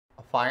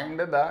Find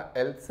the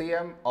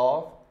LCM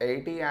of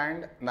 80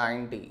 and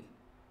 90.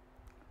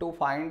 To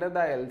find the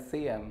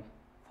LCM,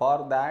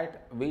 for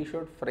that we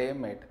should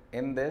frame it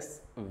in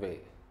this way.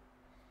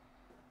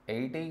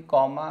 80,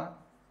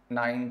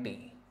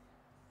 90.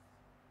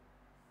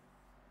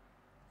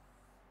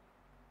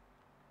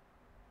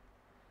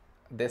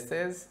 This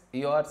is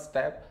your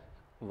step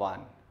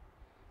 1.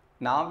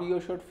 Now you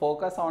should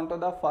focus on to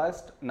the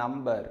first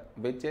number,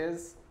 which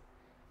is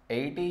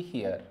 80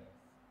 here.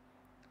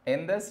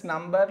 In this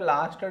number,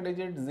 last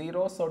digit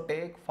 0, so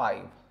take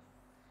 5.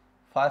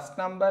 First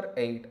number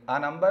 8. A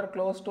number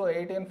close to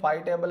 8 in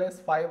 5 table is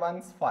 5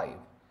 ones 5.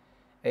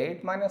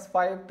 8 minus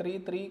 5, 3,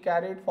 3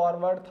 carried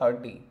forward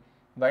 30.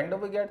 When do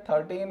we get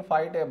 30 in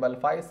 5 table?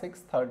 5, 6,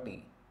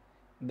 30.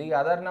 The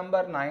other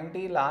number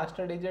 90, last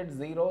digit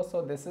 0,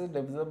 so this is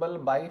divisible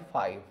by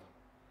 5.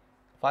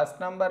 First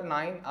number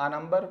 9, a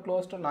number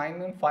close to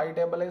 9 in 5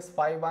 table is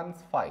 5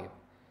 ones 5.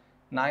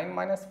 9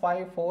 minus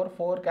 5, 4,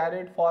 4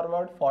 carried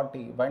forward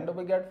 40. When do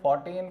we get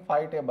 40 in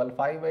 5 table?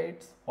 5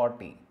 8s,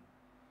 40.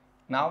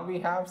 Now we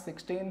have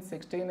 16,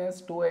 16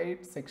 is 2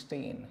 8,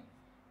 16.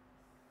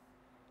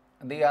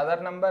 The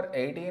other number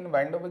 18,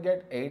 when do we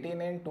get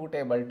 18 in 2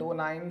 table? 2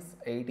 9s,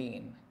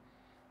 18.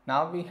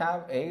 Now we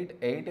have 8,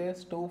 8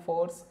 is 2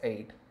 4s,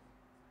 8.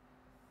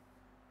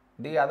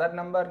 The other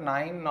number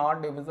 9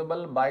 not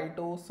divisible by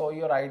 2, so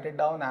you write it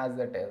down as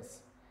it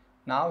is.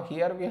 Now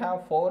here we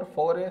have 4,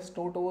 4 is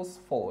 2 2s,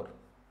 4.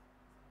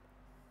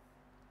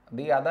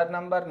 The other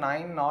number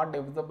 9 not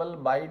divisible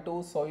by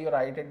 2, so you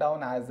write it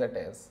down as it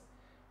is.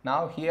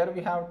 Now here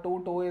we have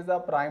 2, 2 is a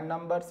prime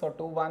number, so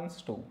 2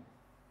 ones 2.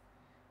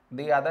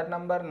 The other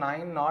number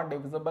 9 not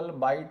divisible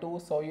by 2,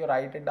 so you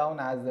write it down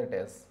as it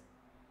is.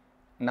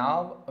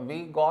 Now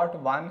we got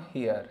 1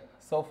 here,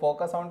 so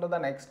focus on to the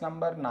next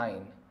number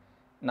 9.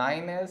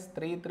 9 is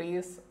 3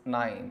 3s,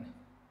 9.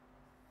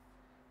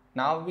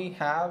 Now we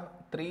have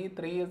 3,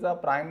 3 is a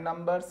prime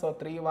number, so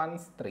 3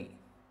 ones 3.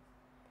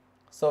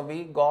 So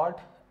we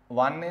got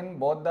 1 in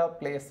both the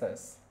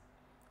places.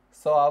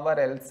 So our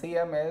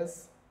LCM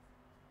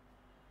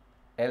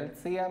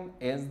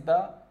is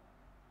the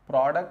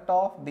product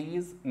of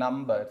these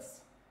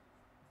numbers,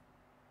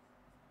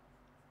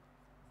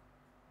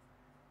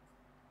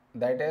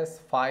 that is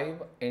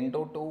 5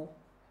 into 2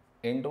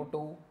 into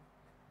 2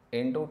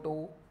 into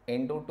 2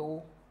 into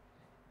 2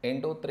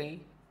 into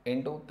 3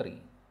 into 3.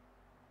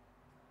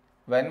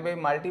 When we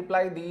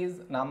multiply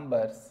these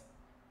numbers,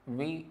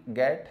 we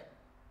get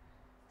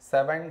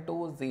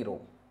 720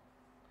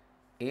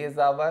 is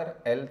our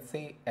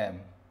LCM.